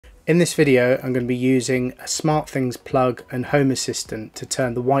In this video I'm going to be using a SmartThings plug and Home Assistant to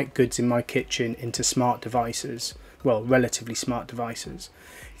turn the white goods in my kitchen into smart devices, well, relatively smart devices.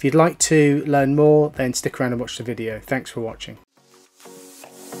 If you'd like to learn more, then stick around and watch the video. Thanks for watching.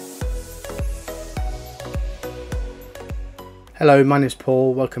 Hello, my name is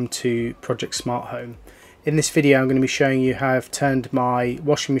Paul. Welcome to Project Smart Home. In this video I'm going to be showing you how I've turned my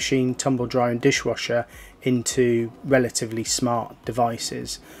washing machine, tumble dryer and dishwasher into relatively smart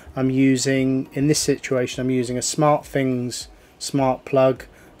devices. In this situation I'm using a SmartThings smart plug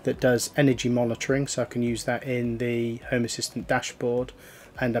that does energy monitoring, so I can use that in the Home Assistant dashboard,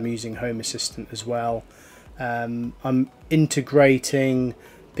 and I'm using Home Assistant as well. I'm integrating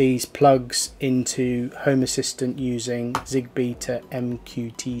these plugs into Home Assistant using Zigbee to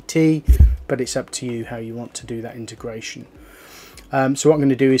MQTT, but it's up to you how you want to do that integration. So what I'm going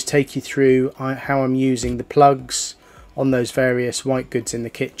to do is take you through how I'm using the plugs on those various white goods in the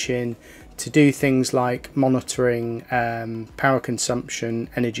kitchen to do things like monitoring power consumption,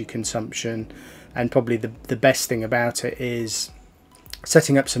 energy consumption, and probably the best thing about it is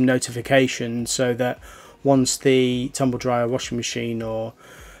setting up some notifications so that once the tumble dryer, washing machine or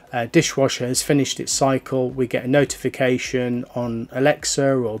dishwasher has finished its cycle, we get a notification on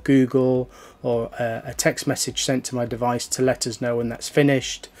Alexa or Google or a text message sent to my device to let us know when that's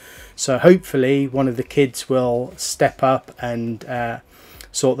finished. So hopefully one of the kids will step up and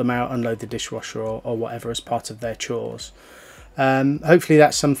sort them out, unload the dishwasher or whatever as part of their chores. Hopefully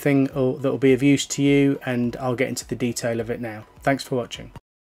that's something that will be of use to you, and I'll get into the detail of it now. Thanks for watching.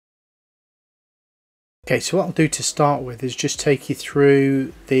 Okay, so what I'll do to start with is just take you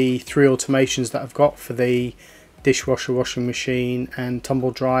through the three automations that I've got for the dishwasher, washing machine and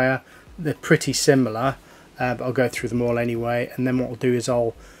tumble dryer. They're pretty similar, but I'll go through them all anyway, and then what I'll do is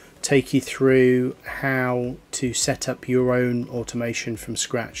I'll take you through how to set up your own automation from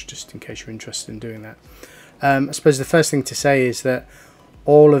scratch, just in case you're interested in doing that. I suppose the first thing to say is that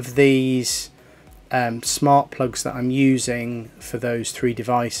all of these smart plugs that I'm using for those three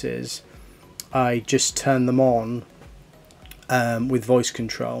devices, I just turn them on with voice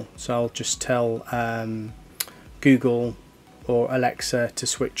control. So I'll just tell Google or Alexa to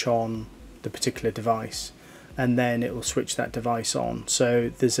switch on the particular device, and then it will switch that device on.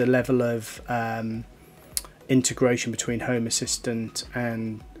 So there's a level of integration between Home Assistant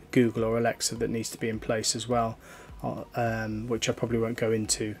and Google or Alexa that needs to be in place as well, which I probably won't go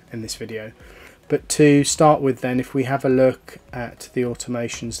into in this video. But to start with then, if we have a look at the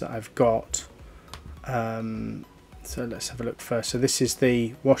automations that I've got, so let's have a look first. So this is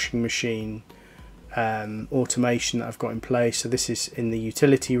the washing machine automation that I've got in place. So this is in the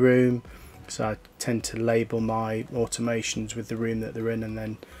utility room, so I tend to label my automations with the room that they're in and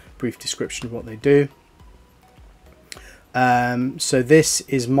then brief description of what they do. So this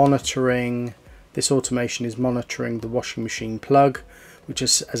automation is monitoring the washing machine plug, which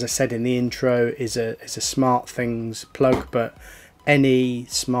is, as I said in the intro, is a SmartThings plug, but any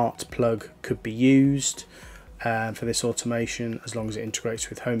smart plug could be used for this automation as long as it integrates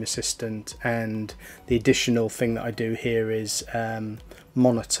with Home Assistant. And the additional thing that I do here is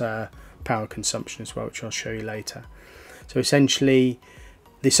monitor power consumption as well, which I'll show you later. So essentially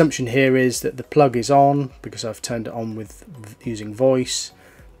the assumption here is that the plug is on because I've turned it on with using voice.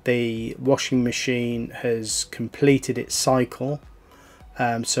 The washing machine has completed its cycle,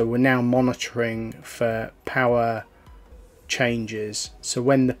 so we're now monitoring for power changes. So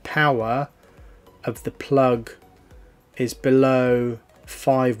when the power of the plug is below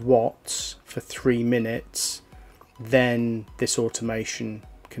 5 watts for 3 minutes, then this automation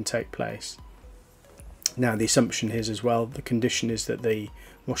can take place. Now the assumption is as well, the condition is that the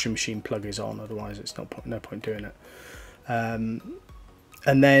washing machine plug is on, otherwise it's no point doing it.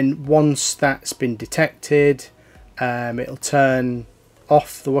 And then once that's been detected, it'll turn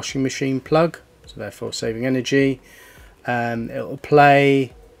off the washing machine plug, so therefore saving energy. It'll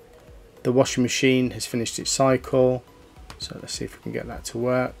play the washing machine has finished its cycle, so let's see if we can get that to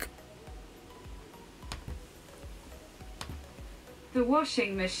work. The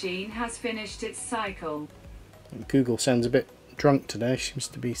washing machine has finished its cycle. Google sounds a bit drunk today, seems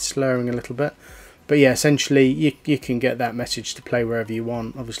to be slurring a little bit, but yeah, essentially you can get that message to play wherever you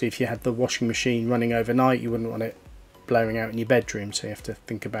want. Obviously if you had the washing machine running overnight, you wouldn't want it blaring out in your bedroom, so you have to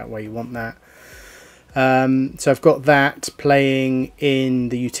think about where you want that. So I've got that playing in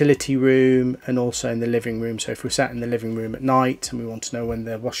the utility room and also in the living room. So if we're sat in the living room at night and we want to know when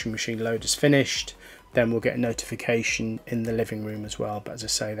the washing machine load is finished, then we'll get a notification in the living room as well. But as I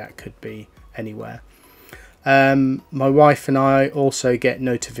say, that could be anywhere. My wife and I also get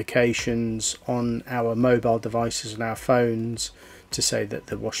notifications on our mobile devices and our phones to say that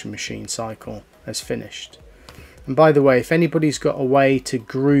the washing machine cycle has finished. And by the way, if anybody's got a way to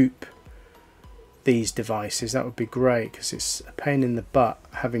group these devices, that would be great, because it's a pain in the butt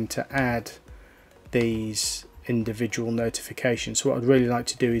having to add these individual notifications. So what I'd really like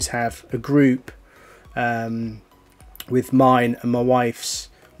to do is have a group with mine and my wife's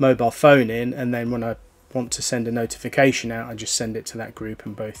mobile phone in, and then when I want to send a notification out, I just send it to that group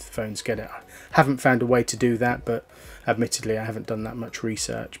and both phones get it. I haven't found a way to do that, but admittedly I haven't done that much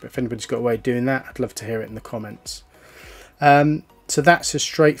research. But if anybody's got a way of doing that, I'd love to hear it in the comments. So that's as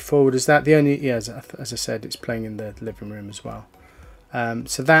straightforward as that. The only, yeah, as I said, it's playing in the living room as well.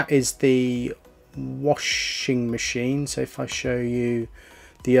 So that is the washing machine. So if I show you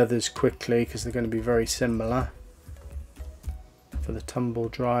the others quickly, because they're going to be very similar. For the tumble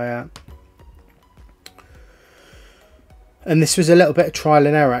dryer, and this was a little bit of trial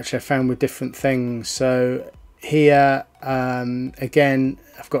and error actually I found with different things. So here again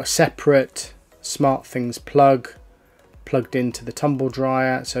I've got a separate smartthings plug plugged into the tumble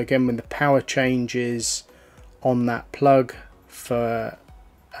dryer. So again, when the power changes on that plug for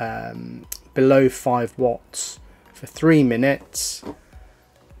below 5 watts for 3 minutes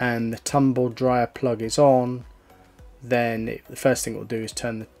and the tumble dryer plug is on, then the first thing it will do is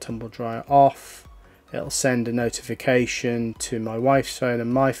turn the tumble dryer off. It'll send a notification to my wife's phone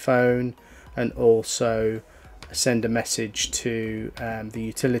and my phone, and also send a message to the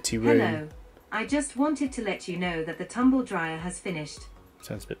utility room. Hello, I just wanted to let you know that the tumble dryer has finished.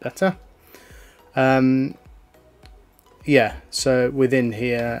 Sounds a bit better. Yeah, so within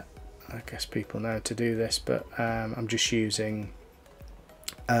here, I guess people know to do this, but I'm just using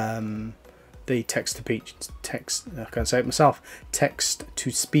the text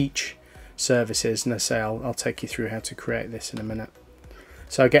to speech services, and I say I'll take you through how to create this in a minute.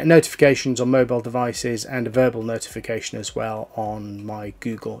 So I get notifications on mobile devices and a verbal notification as well on my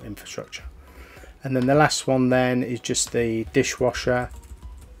Google infrastructure. And then the last one then is just the dishwasher,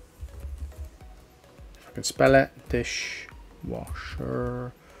 if I can spell it,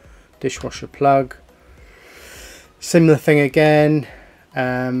 dishwasher plug. Similar thing again,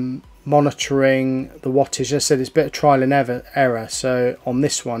 monitoring the wattage. As I said, it's a bit of trial and error. So on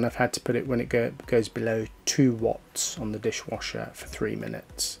this one I've had to put it when it goes below 2 watts on the dishwasher for 3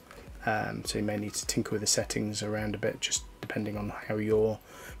 minutes. So you may need to tinker with the settings around a bit, just depending on how your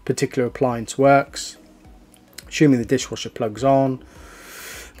particular appliance works. Assuming the dishwasher plug's on,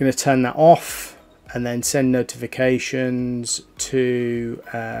 I'm going to turn that off and then send notifications to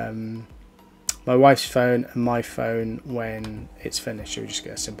my wife's phone and my phone when it's finished. You'll just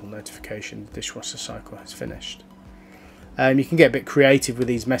get a simple notification the dishwasher cycle has finished. You can get a bit creative with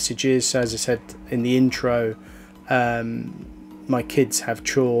these messages. So as I said in the intro, my kids have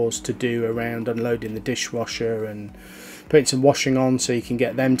chores to do around unloading the dishwasher and putting some washing on, so you can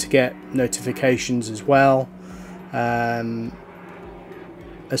get them to get notifications as well, as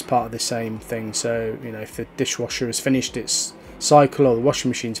part of the same thing. So you know, if the dishwasher has finished its cycle or the washing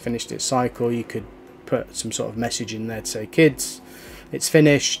machine's finished its cycle, you could put some sort of message in there to say, kids, it's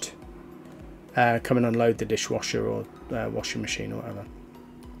finished, come and unload the dishwasher or washing machine or whatever.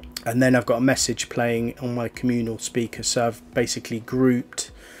 And then I've got a message playing on my communal speaker. So I've basically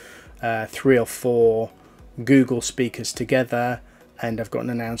grouped 3 or 4 Google speakers together, and I've got an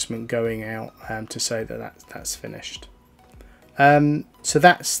announcement going out to say that that's finished. So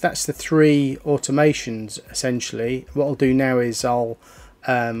that's the 3 automations essentially. What I'll do now is I'll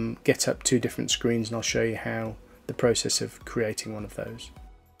get up 2 different screens and I'll show you how the process of creating one of those.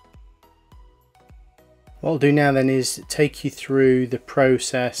 What I'll do now then is take you through the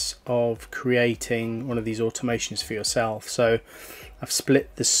process of creating one of these automations for yourself. So I've split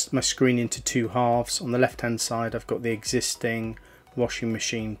my screen into 2 halves. On the left hand side I've got the existing washing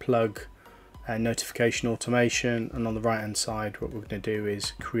machine plug notification automation, and on the right hand side what we're going to do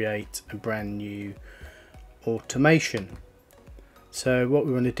is create a brand new automation. So what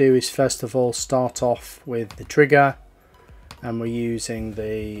we want to do is first of all start off with the trigger, and we're using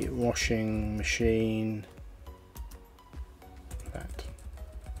the washing machine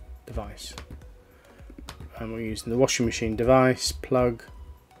device, and we're using the washing machine device plug.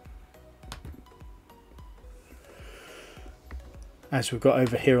 As we've got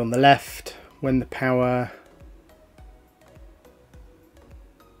over here on the left, when the power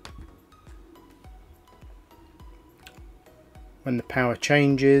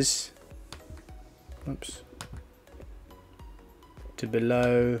changes, oops, to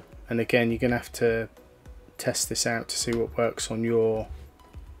below, and again you're going to have to test this out to see what works on your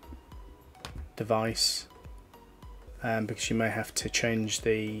device, because you may have to change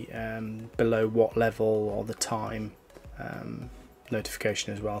the below watt level or the time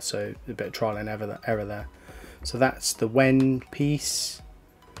notification as well, so a bit of trial and error there. So that's the when piece,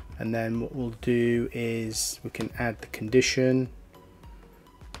 and then what we'll do is we can add the condition.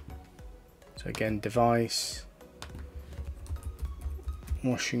 So again, device,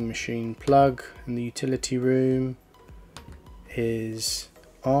 washing machine plug in the utility room is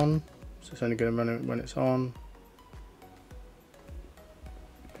on, so it's only going to run it when it's on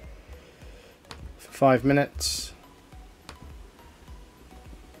for 5 minutes.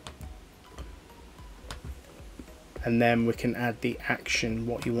 And then we can add the action,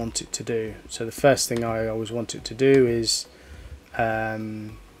 what you want it to do. So the first thing I always want it to do is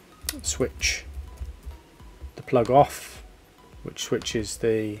switch the plug off, which switches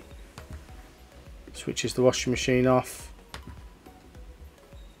the washing machine off,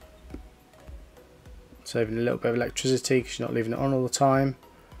 saving a little bit of electricity because you're not leaving it on all the time.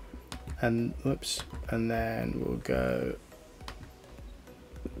 And whoops, and then we'll go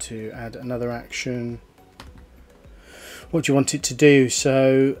to add another action. What do you want it to do?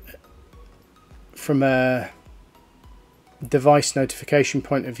 So from a device notification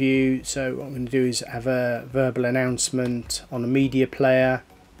point of view, so what I'm going to do is have a verbal announcement on a media player.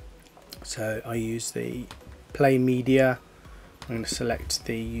 So I use the play media. I'm going to select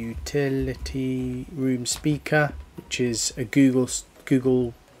the utility room speaker, which is a Google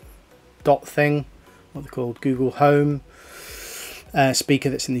dot thing, what they're called, Google Home speaker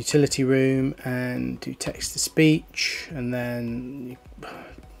that's in the utility room, and do text to speech, and then you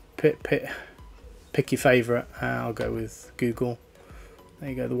pick your favorite. I'll go with Google. There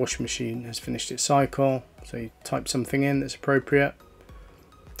you go, the washing machine has finished its cycle, so you type something in that's appropriate.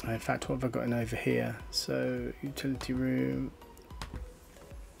 In fact, what have I got in over here? So utility room,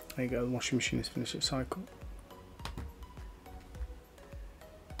 there you go, the washing machine has finished its cycle.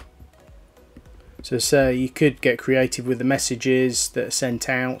 So you could get creative with the messages that are sent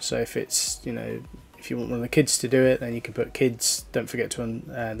out. So if it's, you know, if you want one of the kids to do it, then you can put kids, don't forget to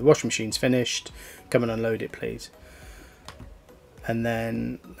the washing machine's finished, come and unload it please. And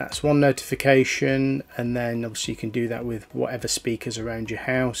then that's one notification, and then obviously you can do that with whatever speakers around your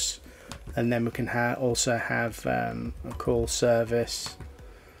house. And then we can also have a call service,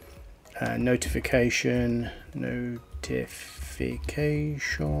 notification,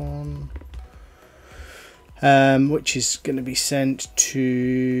 which is going to be sent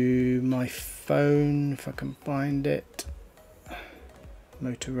to my phone if I can find it,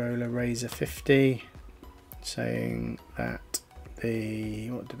 Motorola Razr 50, saying that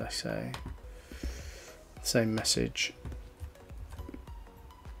what did I say, same message,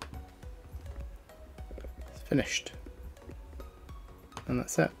 it's finished, and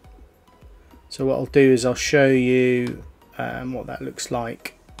that's it. So what I'll do is I'll show you what that looks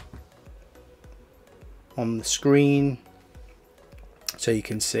like on the screen, so you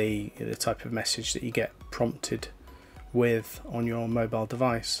can see the type of message that you get prompted with on your mobile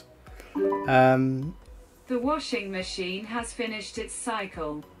device. The washing machine has finished its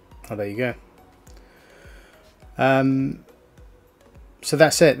cycle. Oh, there you go. So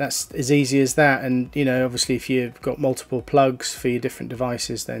that's it, that's as easy as that. And you know, obviously if you've got multiple plugs for your different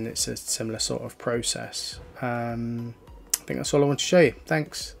devices, then it's a similar sort of process. I think that's all I want to show you.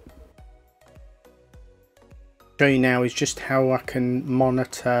 Thanks. Show you now is just how I can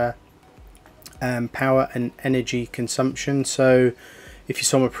monitor power and energy consumption. So if you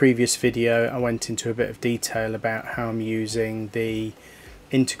saw my previous video, I went into a bit of detail about how I'm using the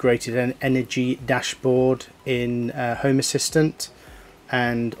integrated energy dashboard in Home Assistant,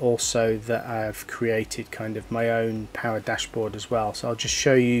 and also that I've created kind of my own power dashboard as well. So I'll just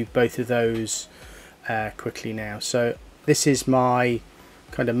show you both of those quickly now. So this is my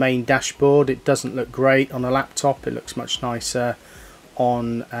kind of main dashboard. It doesn't look great on a laptop, it looks much nicer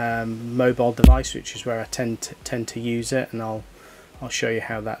on mobile device, which is where I tend to use it, and I'll show you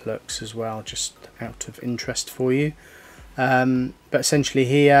how that looks as well, just out of interest for you. But essentially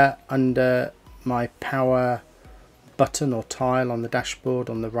here under my power button or tile on the dashboard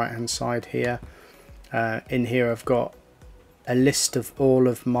on the right hand side here, in here I've got a list of all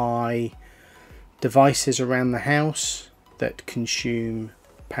of my devices around the house that consume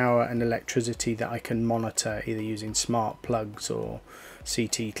power and electricity that I can monitor, either using smart plugs or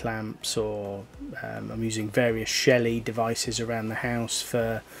CT clamps, or I'm using various Shelly devices around the house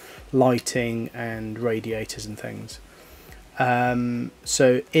for lighting and radiators and things.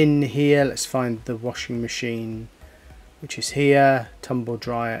 So in here, let's find the washing machine, which is here, tumble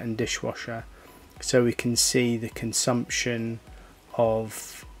dryer and dishwasher, so we can see the consumption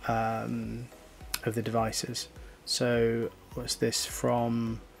of the devices. So what's this,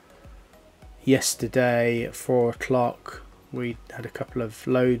 from yesterday at 4 o'clock we had a couple of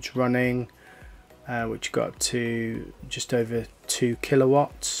loads running, which got up to just over 2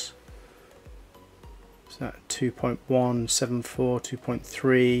 kilowatts. So that 2.174,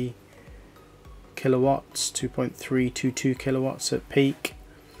 2.3 kilowatts, 2.322 kilowatts at peak,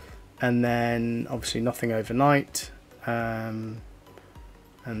 and then obviously nothing overnight, and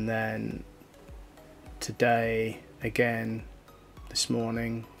then today again, this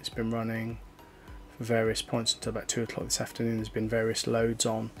morning it's been running for various points until about 2 o'clock this afternoon. There's been various loads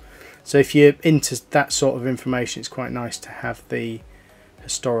on. So if you're into that sort of information, it's quite nice to have the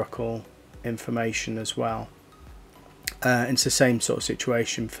historical information as well. It's the same sort of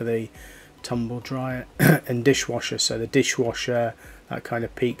situation for the tumble dryer and dishwasher. So the dishwasher, that kind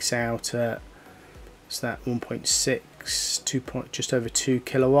of peaks out at, so that 1.6, just over 2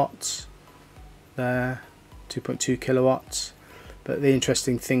 kilowatts there, 2.2 kilowatts. But the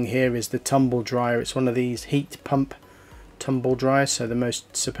interesting thing here is the tumble dryer. It's one of these heat pump tumble dryers, so they're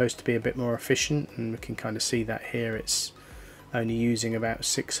supposed to be a bit more efficient, and we can kind of see that here. It's only using about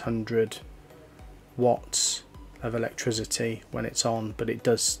 600 watts of electricity when it's on, but it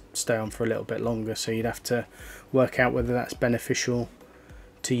does stay on for a little bit longer, so you'd have to work out whether that's beneficial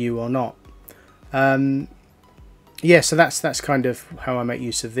to you or not. Yeah, so that's kind of how I make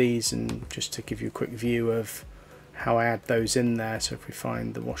use of these, and just to give you a quick view of how I add those in there. So if we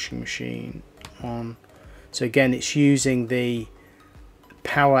find the washing machine on, so again it's using the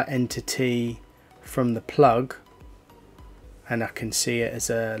power entity from the plug, and I can see it as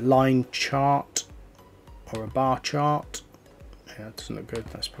a line chart or a bar chart. Yeah, it doesn't look good.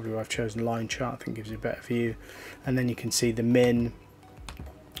 That's probably why I've chosen line chart. I think it gives you a better view. And then you can see the min,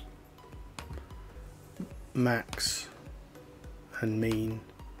 max and mean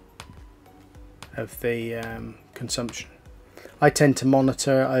of the consumption. I tend to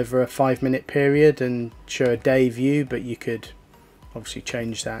monitor over a 5-minute period and show a day view, but you could obviously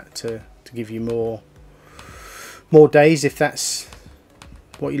change that to give you more days if that's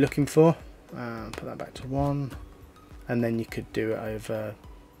what you're looking for. Put that back to 1, and then you could do it over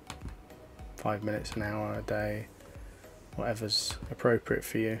 5 minutes, an hour, a day, whatever's appropriate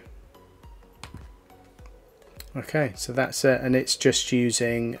for you. Okay, so that's it, and it's just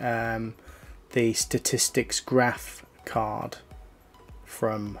using the statistics graph card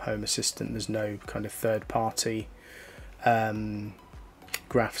from Home Assistant. There's no kind of third-party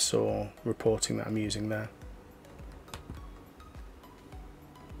graphs or reporting that I'm using there.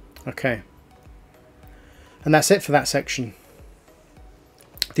 Okay, and that's it for that section.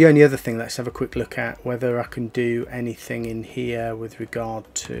 The only other thing, let's have a quick look at whether I can do anything in here with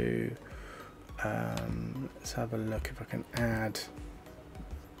regard to, let's have a look if I can add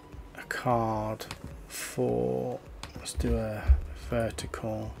a card for, let's do a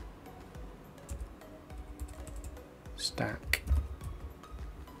vertical stack.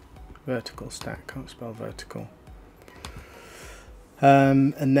 Vertical stack, can't spell vertical.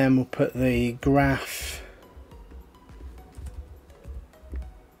 And then we'll put the graph,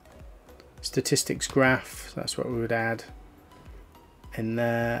 statistics graph, so that's what we would add in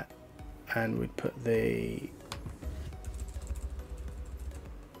there, and we'd put the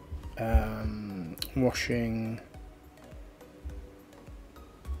washing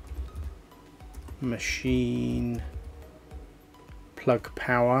machine plug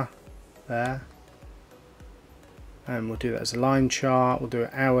power there, and we'll do that as a line chart. We'll do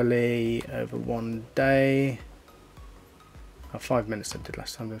it hourly over 1 day. 5 minutes I did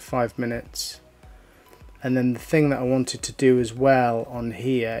last time, 5 minutes. And then the thing that I wanted to do as well on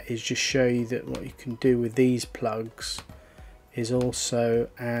here is just show you that what you can do with these plugs is also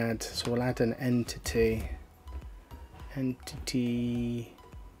add, so we'll add an entity,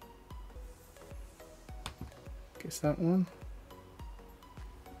 guess that one,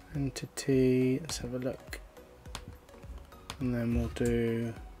 entity, let's have a look, and then we'll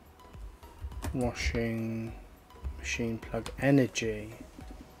do washing machine plug energy.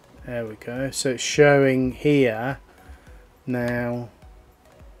 There we go. So it's showing here now,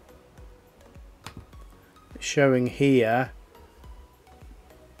 it's showing here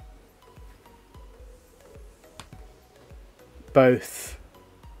both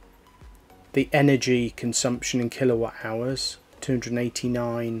the energy consumption in kilowatt hours,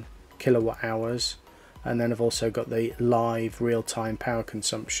 289 kilowatt hours, and then I've also got the live real-time power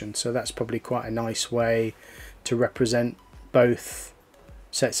consumption. So that's probably quite a nice way to represent both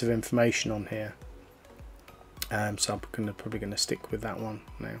sets of information on here. So I'm probably going to stick with that one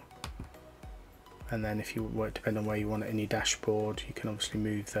now. And then if you work, depending on where you want it in your dashboard, you can obviously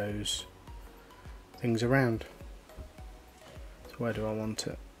move those things around. So where do I want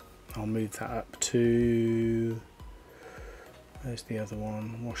it? I'll move that up to There's the other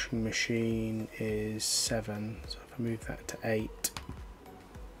one. Washing machine is 7, so if I move that to 8.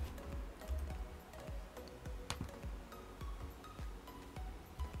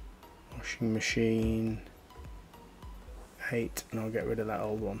 Washing machine 8, and I'll get rid of that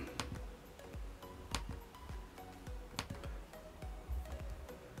old one.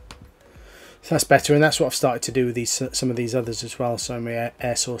 So that's better, and that's what I've started to do with some of these others as well. So my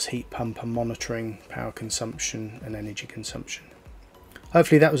air source heat pump, I'm monitoring power consumption and energy consumption.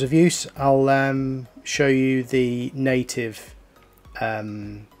 Hopefully that was of use. I'll show you the native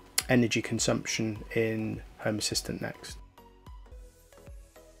energy consumption in Home Assistant next.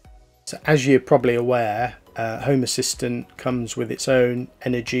 So as you're probably aware, Home Assistant comes with its own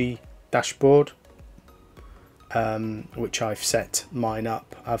energy dashboard, which I've set mine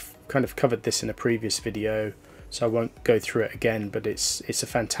up. I've kind of covered this in a previous video, so I won't go through it again, but it's a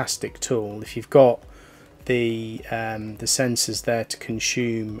fantastic tool. If you've got the sensors there to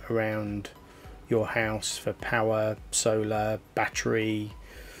consume around your house for power, solar, battery,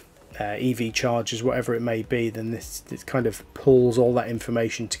 EV chargers, whatever it may be, then this kind of pulls all that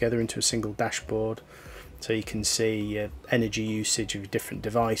information together into a single dashboard, so you can see energy usage of different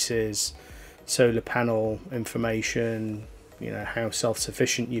devices, solar panel information, you know, how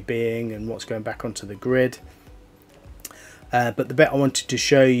self-sufficient you're being and what's going back onto the grid. But the bit I wanted to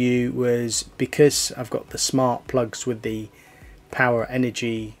show you was, because I've got the smart plugs with the power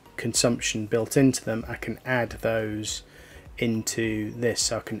energy consumption built into them, I can add those into this,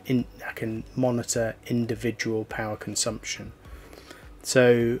 so I can monitor individual power consumption.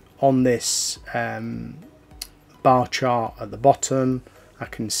 So on this bar chart at the bottom, I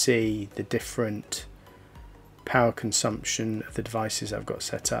can see the different power consumption of the devices I've got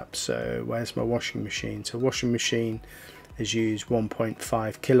set up. So where's my washing machine? So washing machine has used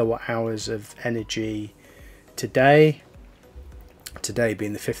 1.5 kilowatt hours of energy today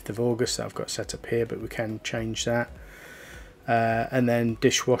being the 5th of August that I've got set up here, but we can change that. And then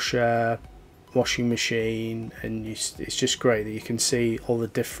dishwasher, washing machine, and it's just great that you can see all the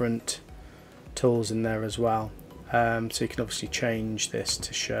different tools in there as well. So you can obviously change this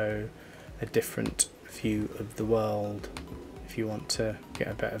to show a different view of the world if you want to get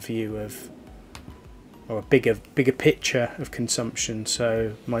a better view of, or a bigger picture of consumption.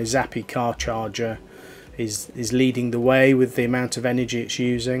 So my Zappy car charger is leading the way with the amount of energy it's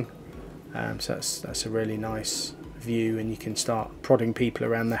using. So that's a really nice view, and you can start prodding people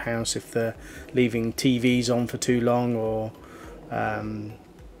around the house if they're leaving TVs on for too long or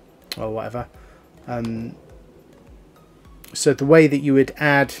whatever. So the way that you would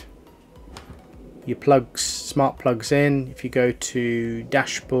add your plugs, smart plugs in, if you go to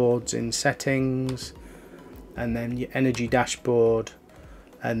dashboards in settings, and then your energy dashboard,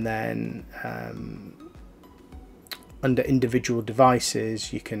 and then under individual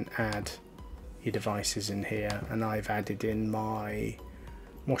devices you can add your devices in here, and I've added in my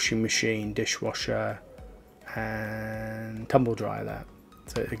washing machine, dishwasher and tumble dryer there.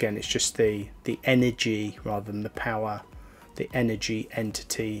 So again, it's just the energy rather than the power, the energy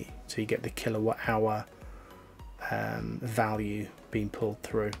entity, so you get the kilowatt hour value being pulled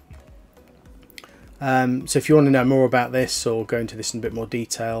through. So if you want to know more about this or go into this in a bit more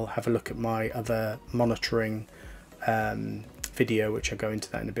detail, have a look at my other monitoring video, which I go into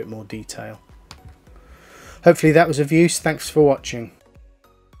that in a bit more detail. Hopefully that was of use. Thanks for watching.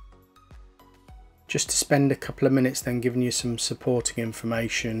 Just to spend a couple of minutes then giving you some supporting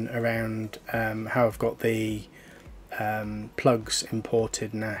information around how I've got the plugs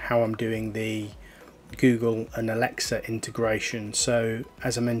imported and how I'm doing the Google and Alexa integration. So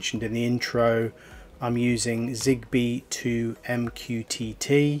as I mentioned in the intro, I'm using Zigbee to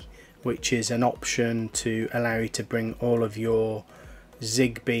MQTT, which is an option to allow you to bring all of your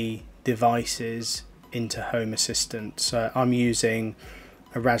Zigbee devices into Home Assistant. So I'm using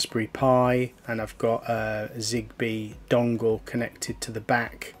a Raspberry Pi, and I've got a Zigbee dongle connected to the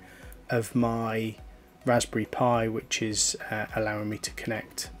back of my Raspberry Pi, which is allowing me to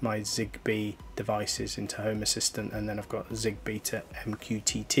connect my Zigbee devices into Home Assistant, and then I've got Zigbee to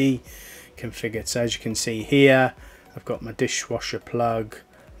MQTT configured. So as you can see here, I've got my dishwasher plug,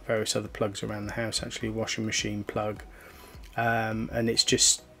 various other plugs around the house, actually washing machine plug, and it's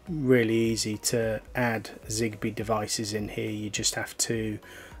just really easy to add Zigbee devices in here. You just have to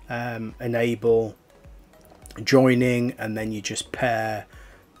enable joining, and then you just pair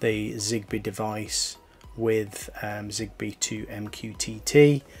the Zigbee device with Zigbee to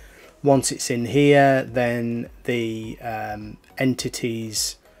MQTT. Once it's in here, then the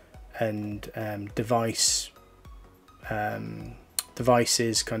entities and devices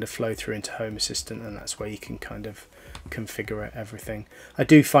kind of flow through into Home Assistant, and that's where you can kind of reconfigure everything. I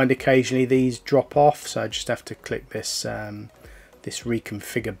do find occasionally these drop off, so I just have to click this this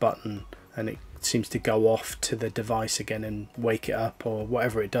reconfigure button, and it seems to go off to the device again and wake it up or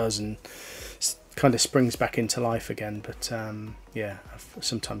whatever it does, and kind of springs back into life again. But yeah, I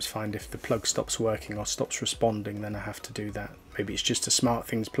sometimes find if the plug stops working or stops responding, then I have to do that. Maybe it's just a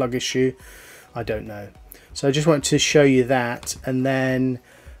SmartThings plug issue, I don't know. So I just wanted to show you that, and then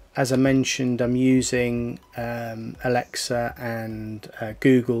as I mentioned, I'm using Alexa and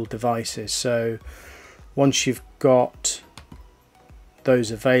Google devices. So once you've got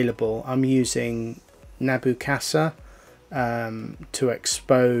those available, I'm using Nabu Casa to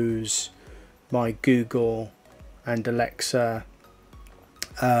expose my Google and Alexa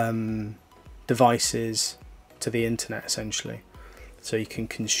devices to the internet, essentially, so you can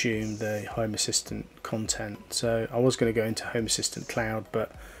consume the Home Assistant content. So I was going to go into Home Assistant Cloud,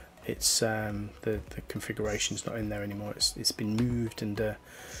 but it's the configuration's not in there anymore. It's been moved under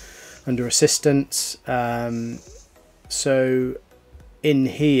Assistants. So in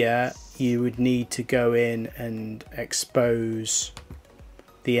here you would need to go in and expose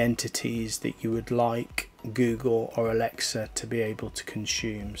the entities that you would like Google or Alexa to be able to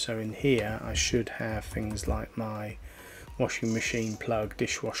consume. So in here I should have things like my washing machine plug,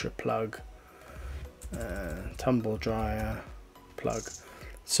 dishwasher plug, tumble dryer plug.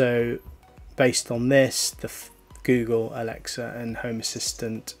 So based on this, the Google, Alexa and Home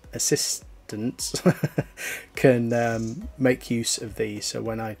Assistants can make use of these. So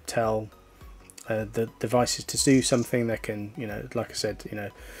when I tell the devices to do something, they can, you know, like I said, you know,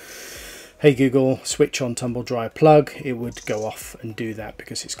 hey Google, switch on tumble dryer plug, it would go off and do that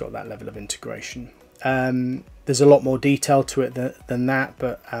because it's got that level of integration. There's a lot more detail to it than that,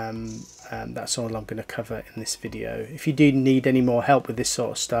 but that's all I'm going to cover in this video. If you do need any more help with this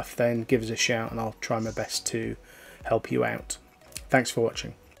sort of stuff, then give us a shout and I'll try my best to help you out. Thanks for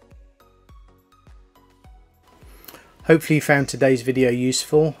watching. Hopefully you found today's video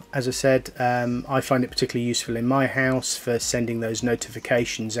useful. As I said, I find it particularly useful in my house for sending those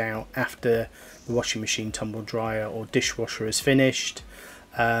notifications out after the washing machine, tumble dryer or dishwasher is finished.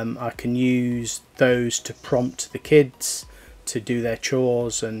 I can use those to prompt the kids to do their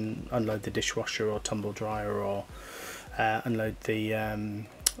chores and unload the dishwasher or tumble dryer, or unload the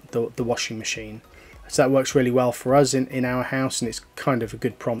washing machine. So that works really well for us in our house, and it's kind of a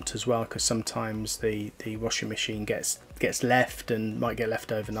good prompt as well, because sometimes the washing machine gets left and might get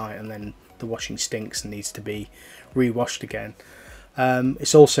left overnight, and then the washing stinks and needs to be re-washed again.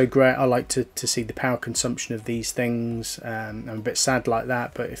 It's also great, I like to see the power consumption of these things. I'm a bit sad like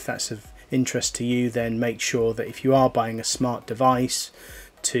that, but if that's of interest to you, then make sure that if you are buying a smart device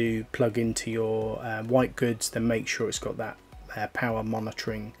to plug into your white goods, then make sure it's got that power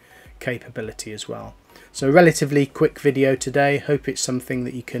monitoring capability as well. So relatively quick video today. Hope it's something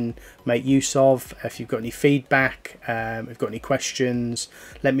that you can make use of. If you've got any feedback, if you've got any questions,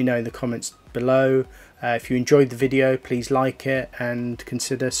 let me know in the comments below. If you enjoyed the video, please like it and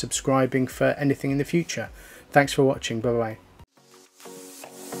consider subscribing for anything in the future. Thanks for watching. Bye bye.